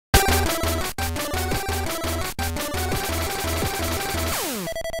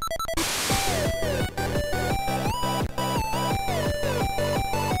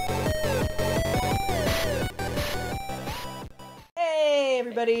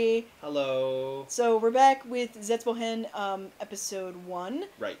everybody. Hello. So we're back with Zetsubou-hen, episode 1.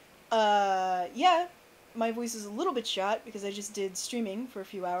 Right. Yeah, my voice is a little bit shot because I just did streaming for a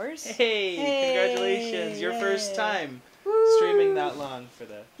few hours. Hey, congratulations! Your first time Woo! streaming that long for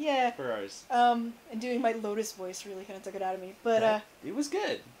ours. And doing my Lotus voice really kind of took it out of me, but it was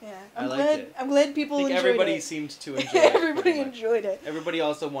good. Yeah, I liked it. I'm glad people I think enjoyed everybody it. seemed to enjoy it. Everybody enjoyed it. Everybody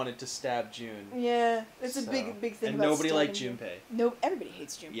also wanted to stab June. Yeah, it's a big thing. And about nobody liked stabbing Junpei. No, everybody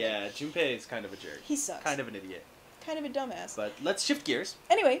hates Junpei. Yeah, Junpei is kind of a jerk. He sucks. Kind of an idiot. Kind of a dumbass. But let's shift gears.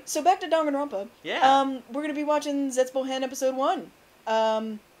 Anyway, so back to Danganronpa. Yeah. We're gonna be watching Zetsubou-hen episode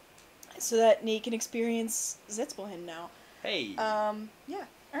 1. So that Nate can experience Zetsubou-hen now. Hey. Yeah.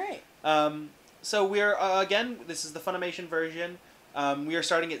 All right. So we're again. This is the Funimation version. We are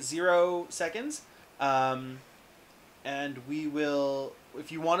starting at 0 seconds, and we will.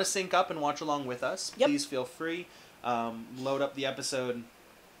 If you want to sync up and watch along with us, please feel free. Load up the episode.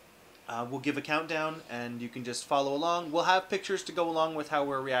 We'll give a countdown, and you can just follow along. We'll have pictures to go along with how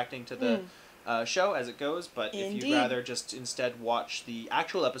we're reacting to the show as it goes. But if you'd rather just instead watch the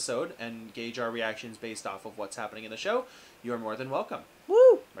actual episode and gauge our reactions based off of what's happening in the show, you're more than welcome.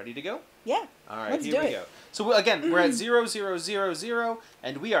 Woo! Ready to go? Yeah. All right, Let's here we go. So again, we're at 0, 0, 0, 0,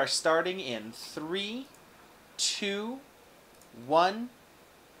 and we are starting in 3, 2, 1,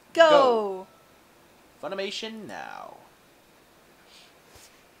 go! Funimation now.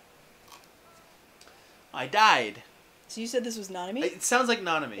 I died. So you said this was Nanami? It sounds like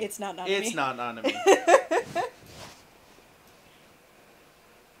Nanami. It's not Nanami. It's not Nanami.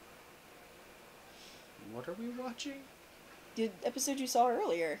 What are we watching? The episode you saw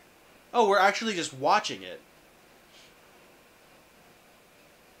earlier. Oh, we're actually just watching it.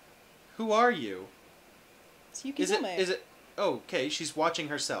 Who are you? It's Yukizome. Is it? Oh, okay, she's watching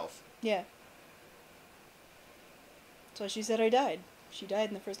herself. Yeah. That's why she said I died. She died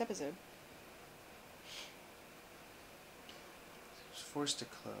in the first episode. She's forced to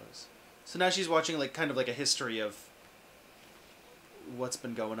close. So now she's watching like kind of like a history of what's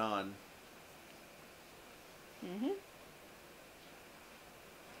been going on. Mm-hmm.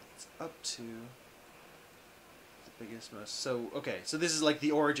 It's up to the biggest, most... So, okay, so this is like the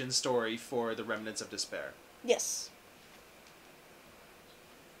origin story for the Remnants of Despair. Yes.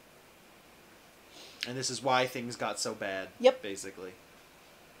 And this is why things got so bad. Yep. Basically.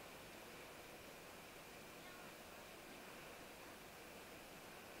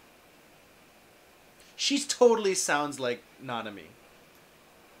 She totally sounds like Nanami.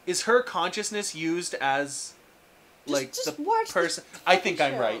 Is her consciousness used as... like just the watch person. the I think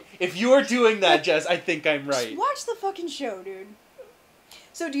I'm show. right. If you're doing that, Jess, I think I'm right. Just watch the fucking show, dude.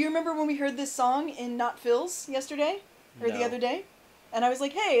 So, do you remember when we heard this song in Not Phil's yesterday? Or the other day? And I was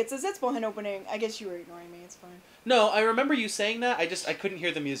like, hey, it's a Zetsubou-hen opening. I guess you were ignoring me, it's fine. No, I remember you saying that. I couldn't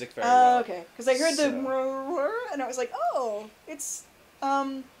hear the music very well. Okay. Because I heard the and I was like, oh, it's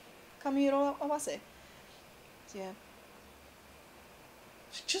Kamihiro Awase. So, yeah.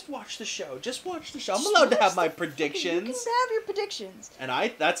 Just watch the show. Just watch the show. I'm allowed to have my predictions. You can have your predictions. And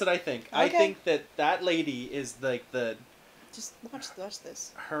that's what I think. Okay. I think that lady is like the... Just watch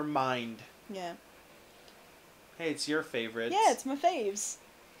this. Her mind. Yeah. Hey, it's your favorite. Yeah, it's my faves.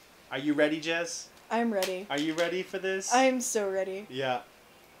 Are you ready, Jess? I'm ready. Are you ready for this? I'm so ready. Yeah.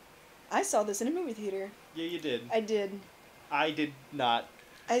 I saw this in a movie theater. Yeah, you did. I did. I did not.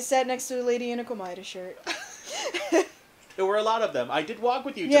 I sat next to a lady in a Komaeda shirt. There were a lot of them. I did walk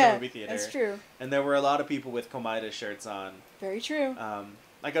with you to the movie theater. That's true. And there were a lot of people with Komaeda shirts on. Very true.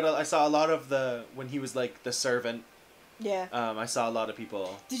 I saw a lot of when he was like the servant. Yeah. I saw a lot of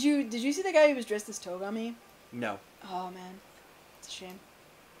people. Did you see the guy who was dressed as Togami? No. Oh man, it's a shame.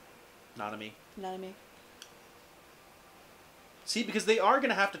 Nanami. Nanami. See, because they are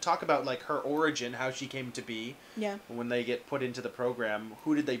gonna have to talk about like her origin, how she came to be. Yeah. When they get put into the program,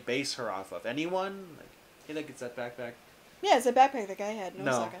 who did they base her off of? Anyone? Like, hey, look, it's that backpack. Yeah, it's a backpack that guy had in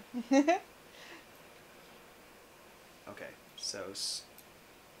Osaka. Okay, so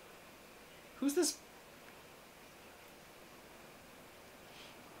who's this?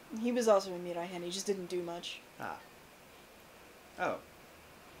 He was also in Mirai Hen. He just didn't do much. Ah. Oh.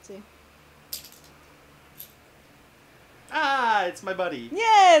 See? Ah, it's my buddy.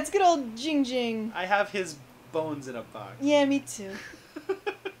 Yeah, it's good old Jing Jing. I have his bones in a box. Yeah, me too.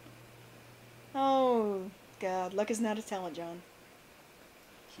 Oh, God. Luck is not a talent, John.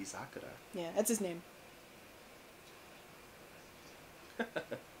 Kizakura. Yeah, that's his name.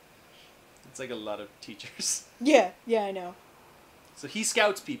 It's like a lot of teachers. Yeah, I know. So he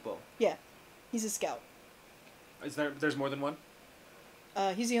scouts people. Yeah, he's a scout. There's more than one?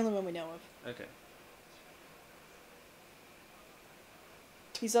 He's the only one we know of. Okay.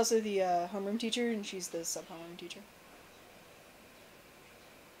 He's also the homeroom teacher, and she's the sub-homeroom teacher.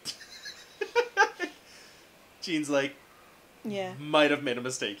 Jean's like, yeah, might have made a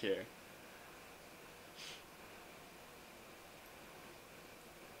mistake here.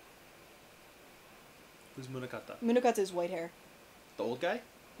 Who's Munakata? Munakata is white hair. The old guy?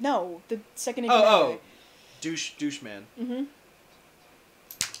 No, the second in command guy. Douche man. Mm-hmm.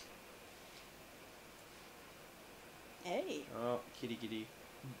 Hey. Oh, kitty.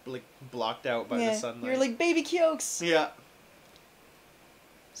 Like, blocked out by the sunlight. You're like baby Kyokes. Yeah.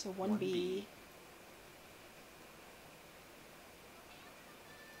 So 1B.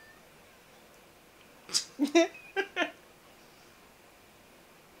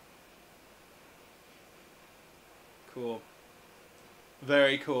 Cool.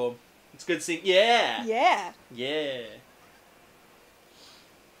 Very cool. It's good seeing. Yeah. Yeah. Yeah.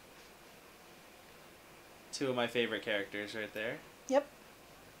 Two of my favorite characters right there. Yep.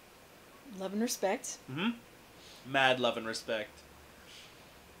 Love and respect. Mm-hmm. Mad love and respect.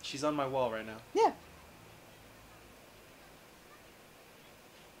 She's on my wall right now. Yeah.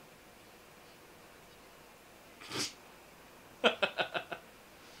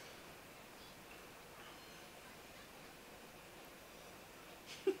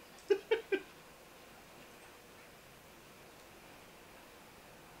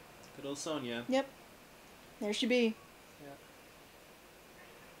 Good old Sonya. Yep. There she be. Yeah.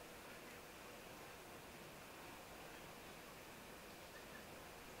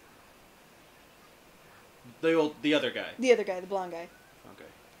 The other guy. The other guy, the blonde guy. Okay.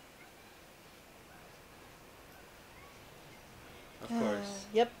 Of course.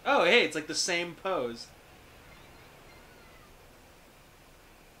 Yep. Oh, hey, it's like the same pose.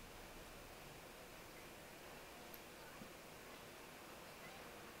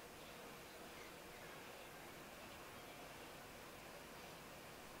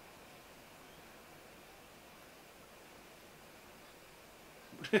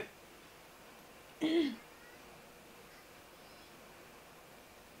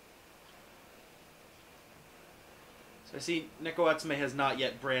 So I see Nekowatsume has not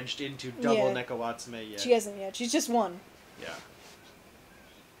yet branched into double Nekowatsume yet. She hasn't yet. She's just one. Yeah.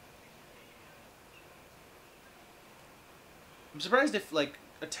 I'm surprised if, like,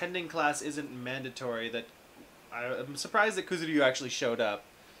 attending class isn't mandatory. I'm surprised that Kuzuryu actually showed up.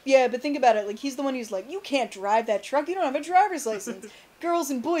 Yeah, but think about it. Like, he's the one who's like, you can't drive that truck. You don't have a driver's license. Girls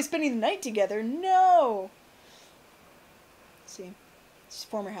and boys spending the night together. No. See, she's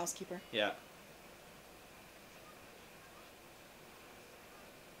former housekeeper. Yeah.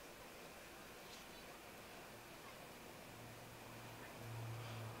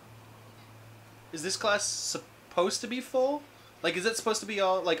 Is this class supposed to be full? Like, is it supposed to be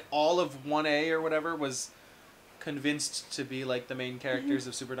all of 1A or whatever was convinced to be, like, the main characters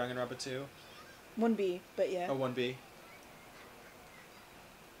of Super Danganronpa 2? 1B, but yeah. Oh, 1B.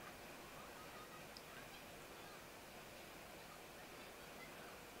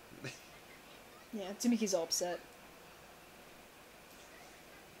 Yeah, Tsumiki's all upset.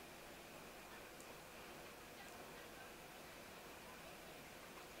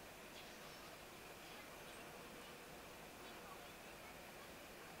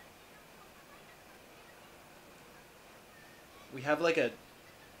 We have, like, a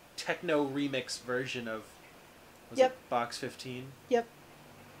techno remix version of... Was Yep. it Box 15? Yep.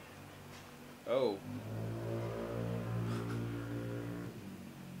 Oh.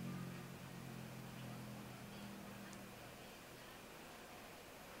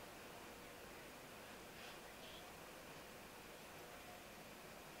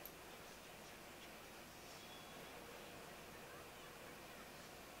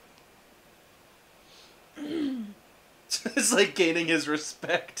 It's like gaining his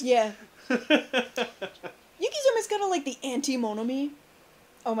respect. Yeah. Yukizuma's kind of like the anti-Monomi.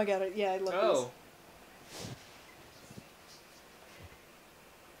 Oh my god, yeah, I love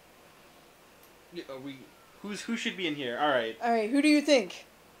this. Who should be in here? Alright. Alright, who do you think?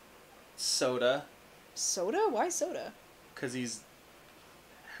 Soda. Soda? Why Soda? Because he's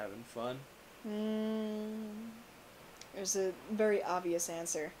having fun. There's a very obvious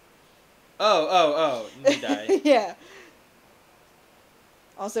answer. Oh, Nidai. Yeah.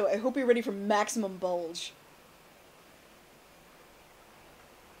 Also, I hope you're ready for maximum bulge.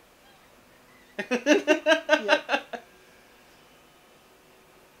 Yep.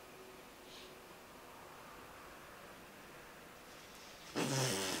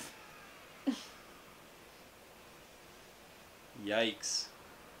 Yikes.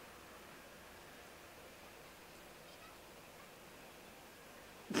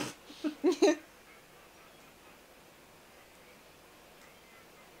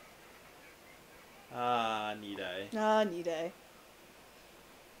 Ah, Nidai. Ah, Nidai.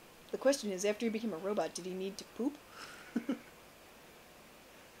 The question is, after he became a robot, did he need to poop?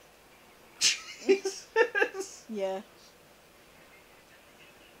 Jesus. Yeah.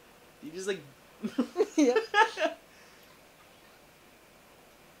 You just like. Yep.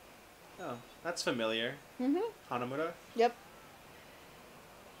 Oh, that's familiar. Mhm. Hanamura? Yep.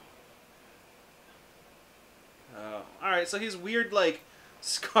 Oh. Alright, so his weird, like,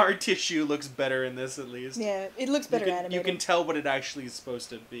 scar tissue looks better in this, at least. Yeah, it looks better animated. You can tell what it actually is supposed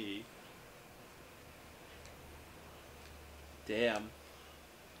to be. Damn.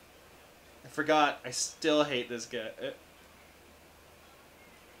 I forgot. I still hate this guy.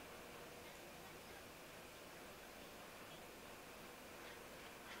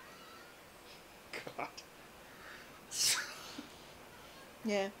 God.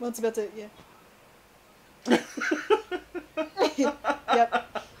 Yeah, well, it's about to, yeah. Yep.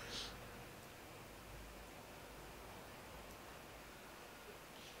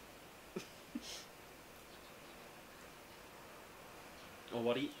 Oh,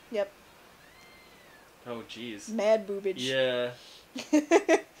 what do you... Yep. Oh, jeez. Mad boobage. Yeah.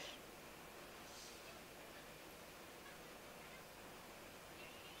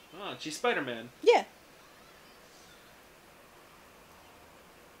 Oh, she's Spider-Man. Yeah.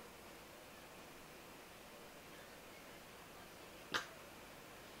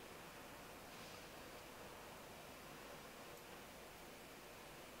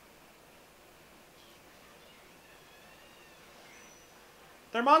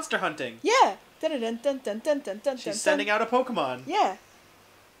 They're monster hunting. Yeah. Dun dun dun dun dun dun dun. She's sending out a Pokemon. Yeah.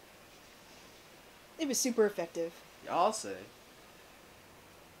 It was super effective. I'll say.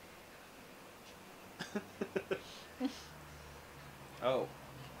 Oh.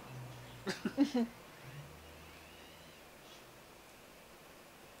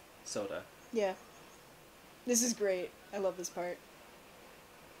 Soda. Yeah. This is great. I love this part.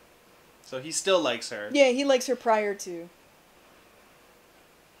 So he still likes her. Yeah, he likes her prior to.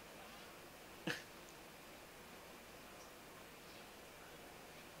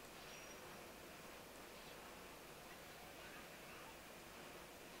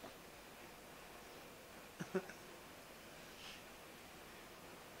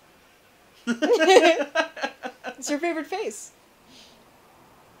 It's her favorite face.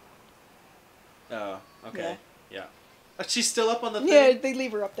 Oh, okay. Yeah. Yeah. She's still up on the thing? Yeah, they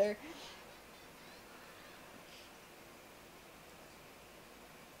leave her up there.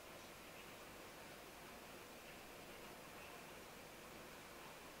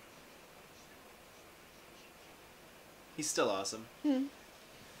 He's still awesome.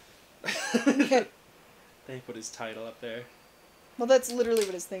 Okay. They put his title up there. Well, that's literally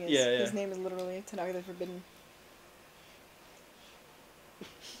what his thing is. Yeah, yeah. His name is literally Tanaka the Forbidden.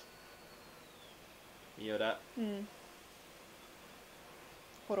 Yoda.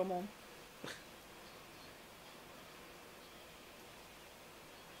 Horomon.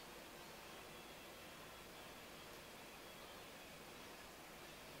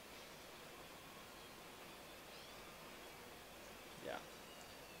 Yeah.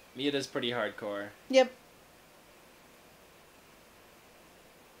 Miyata's pretty hardcore. Yep.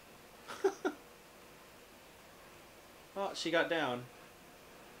 Oh, she got down.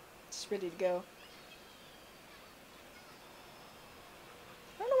 She's ready to go.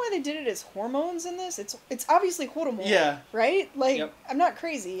 I don't know why they did it as hormones in this. It's obviously hormone. Yeah. Right? Like, Yep. I'm not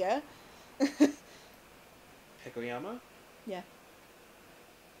crazy, yeah? Hikoyama? Yeah.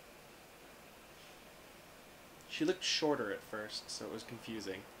 She looked shorter at first, so it was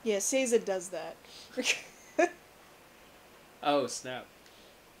confusing. Yeah, Seiza does that. Oh, snap.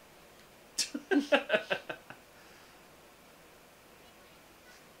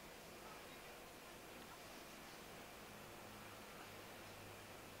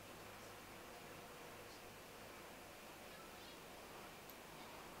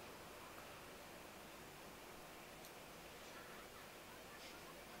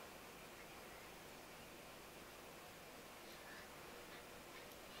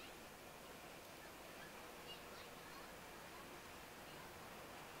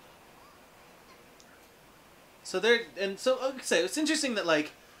 So it's interesting that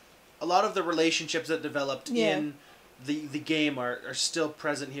like a lot of the relationships that developed in the game are still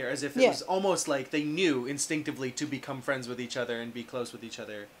present here, as if it was almost like they knew instinctively to become friends with each other and be close with each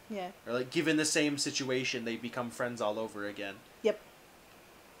other. Yeah. Or like given the same situation, they become friends all over again. Yep.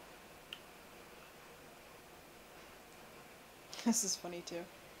 This is funny too.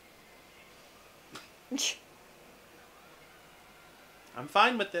 I'm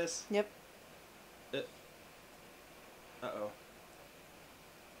fine with this. Yep. Uh-oh.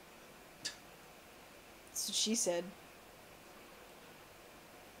 It's what she said.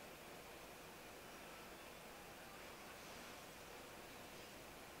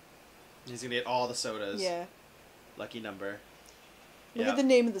 He's gonna get all the sodas. Yeah. Lucky number. Look Yeah. at the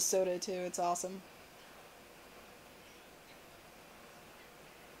name of the soda, too. It's awesome.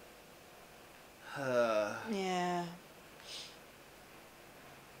 Yeah.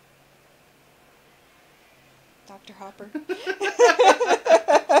 Dr. Hopper.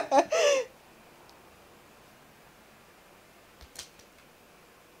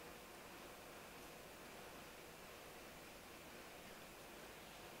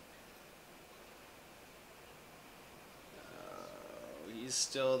 He's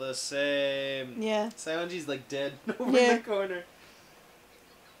still the same. Yeah. Saionji's like dead over in Yeah. the corner.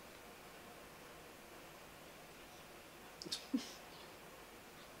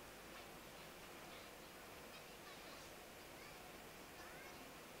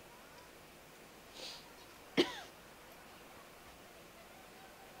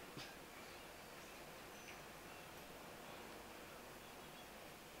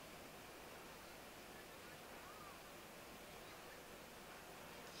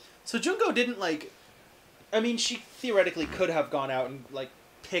 So Junko didn't like. I mean, she theoretically could have gone out and like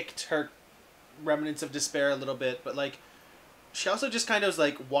picked her remnants of despair a little bit, but like she also just kind of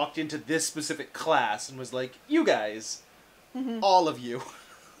like walked into this specific class and was like, "You guys, all of you,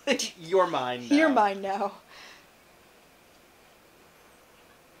 you're mine now." You're mine now.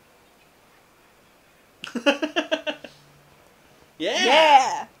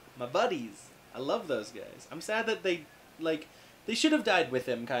 Yeah. My buddies. I love those guys. I'm sad that they should have died with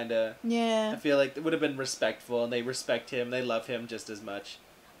him, kind of. Yeah. I feel like it would have been respectful, and they respect him. They love him just as much.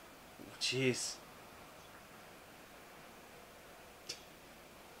 Jeez.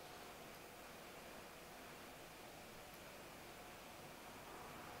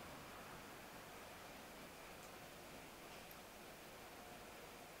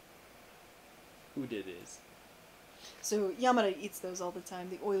 Who did his? So Yamada eats those all the time,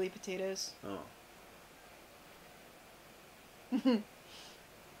 the oily potatoes. Oh.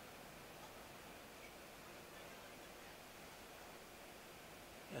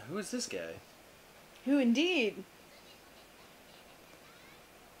 Yeah, who is this guy? Who indeed?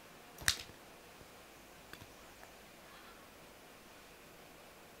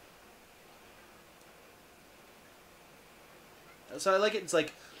 So I like it. It's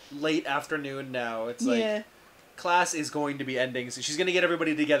like late afternoon now. It's like Yeah. class is going to be ending, so she's gonna get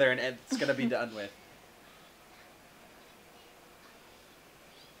everybody together and it's gonna be done with.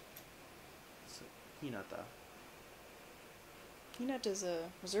 So, Hinata. Hinata's a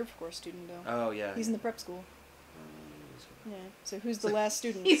reserve corps student, though. Oh yeah. He's in the prep school. Yeah. So who's the last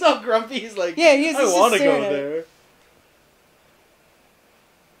student? He's all grumpy. He's like, Yeah, he's I just want to go staring at it. there.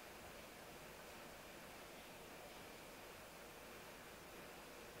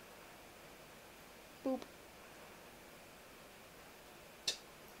 Boop.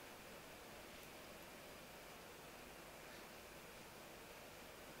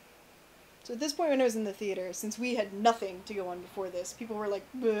 So at this point when I was in the theater, since we had nothing to go on before this, people were like,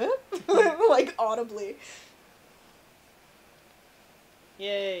 "Bleh?" like audibly.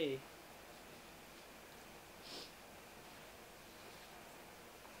 Yay.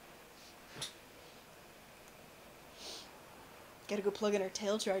 Gotta go plug in our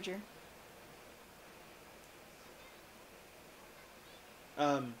tail charger.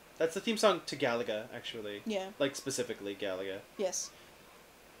 That's the theme song to Galaga, actually. Yeah. Like, specifically Galaga. Yes.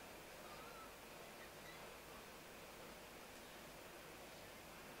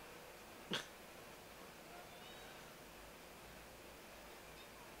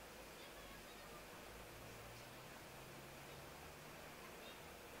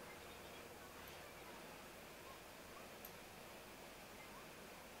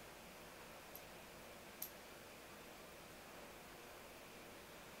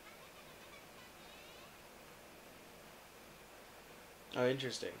 Oh,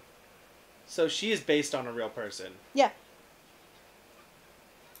 interesting. So she is based on a real person. Yeah.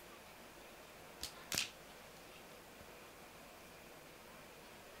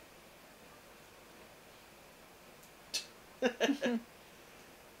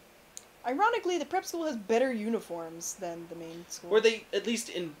 Ironically, the prep school has better uniforms than the main school. Or they, at least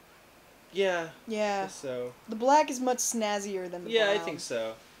in... Yeah. Yeah. So... The black is much snazzier than the brown. Yeah, I think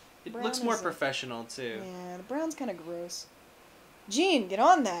so. It Brown looks more is a- professional, too. Yeah, the brown's kind of gross. Gene, get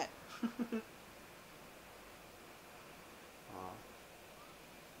on that. Aw.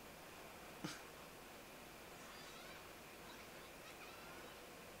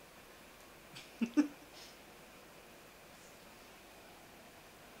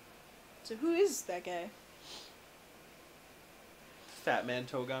 So who is that guy? Fat man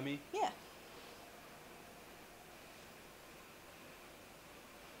Togami. Yeah.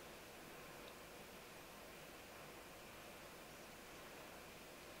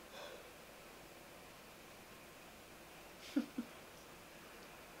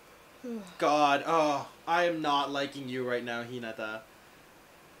 God, oh, I am not liking you right now, Hinata.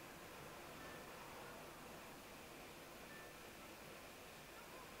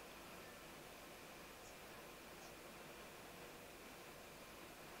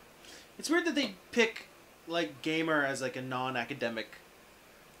 It's weird that they pick, like, gamer as, like, a non-academic.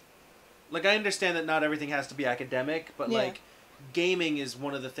 Like, I understand that not everything has to be academic, but, like, gaming is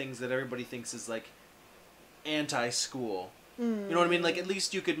one of the things that everybody thinks is, like, anti-school. You know what I mean? Like, at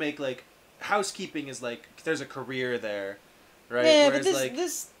least you could make, like, housekeeping is, like, there's a career there, right? Yeah, Whereas, but like,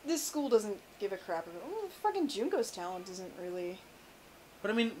 this school doesn't give a crap about. Oh, fucking Junko's talent isn't really.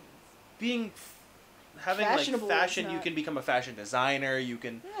 But I mean, having like Fashionable is fashion, you not- can become a fashion designer. You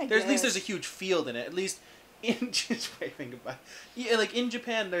can. I There's at least guess. there's a huge field in it. At least in just think about. Yeah, like in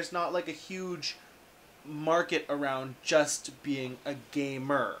Japan, there's not like a huge market around just being a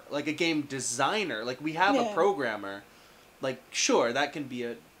gamer, like a game designer. Like we have a Yeah. programmer. Like sure, that can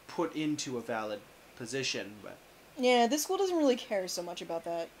be put into a valid position, but Yeah, this school doesn't really care so much about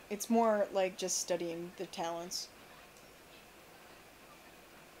that. It's more like just studying the talents.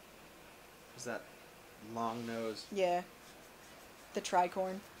 is that long nose? Yeah. The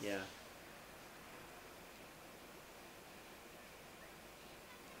tricorn. Yeah.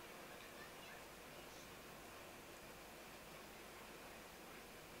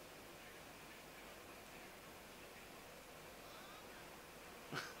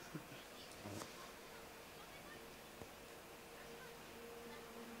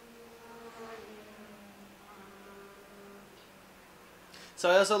 So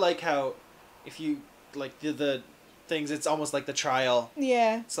I also like how, if you like the things, it's almost like the trial.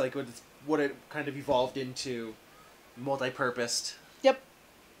 Yeah. It's like what it kind of evolved into, multi-purposed. Yep.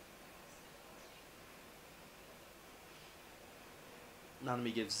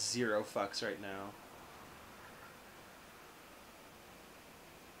 Nanami gives 0 fucks right now.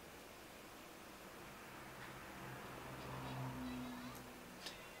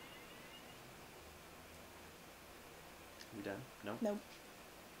 We done? No. No.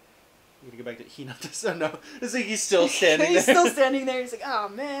 We gotta go back to Hinata. So no, it's like he's still standing He's there. still standing there. He's like, oh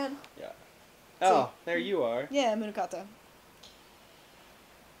man. Yeah. Oh, there you are. Yeah, Munakata.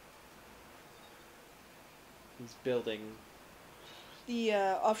 He's building. The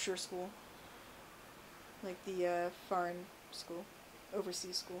offshore school. Like the foreign school.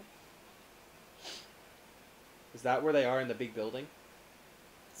 Overseas school. Is that where they are in the big building?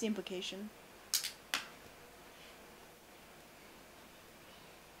 It's the implication.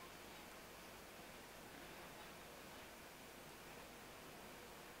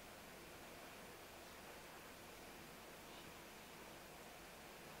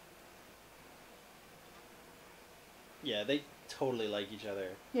 Yeah, they totally like each other.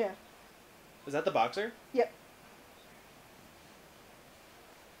 Yeah. Is that the boxer? Yep.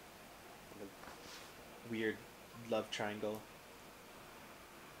 Weird love triangle.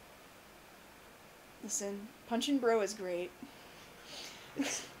 Listen, Punchin' Bro is great.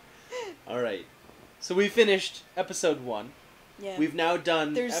 Alright. So we finished episode 1. Yeah. We've now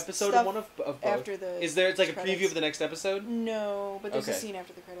done There's episode stuff 1 of both. after the Is there, it's like a credits. preview of the next episode? No, but there's a Okay. scene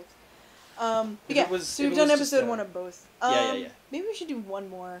after the credits. If Yeah, it was- so if we've it done was just episode a- 1 of both. Yeah. Maybe we should do one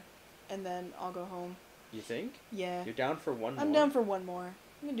more, and then I'll go home. You think? Yeah. You're down for one more? I'm down for one more.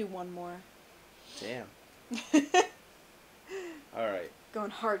 I'm gonna do one more. Damn. Alright.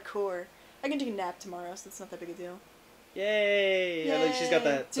 Going hardcore. I can take a nap tomorrow, so it's not that big a deal. Yay! Yeah, like she's got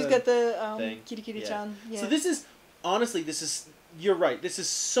that. She's got the thing. Kitty-chan. Yeah. So this is, honestly, you're right, this is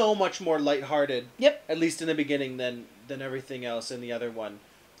so much more lighthearted. Yep. At least in the beginning than everything else in the other one.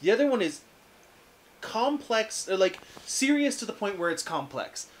 The other one is complex, or like serious to the point where it's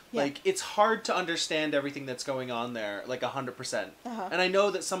complex. Yeah. Like it's hard to understand everything that's going on there, like 100%. Uh-huh. And I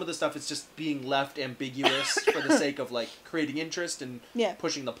know that some of the stuff is just being left ambiguous for the sake of like creating interest and Yeah.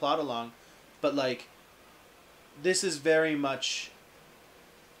 pushing the plot along, but like this is very much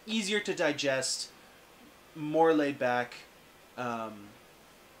easier to digest, more laid back.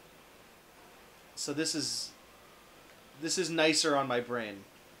 So this is nicer on my brain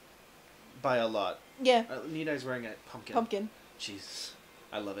by a lot. Yeah. Nidai's wearing a pumpkin. Pumpkin. Jesus,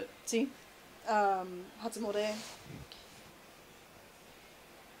 I love it. See? Hatsumode.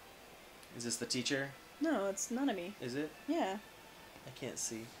 Is this the teacher? No, it's Nanami. Is it? Yeah. I can't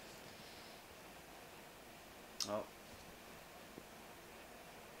see. Oh.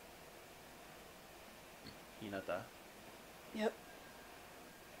 Hinata. Yep.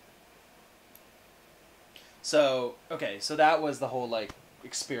 So, okay, so that was the whole, like,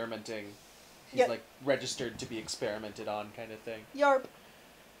 experimenting. He's, Yep. like, registered to be experimented on kind of thing. Yarp.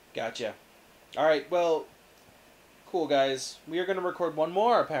 Gotcha. Alright, well, cool, guys. We are going to record one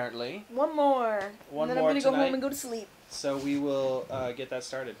more, apparently. One more. One and then more I'm gonna go tonight. home and go to sleep. So we will get that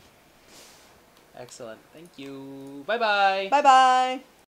started. Excellent. Thank you. Bye-bye. Bye-bye.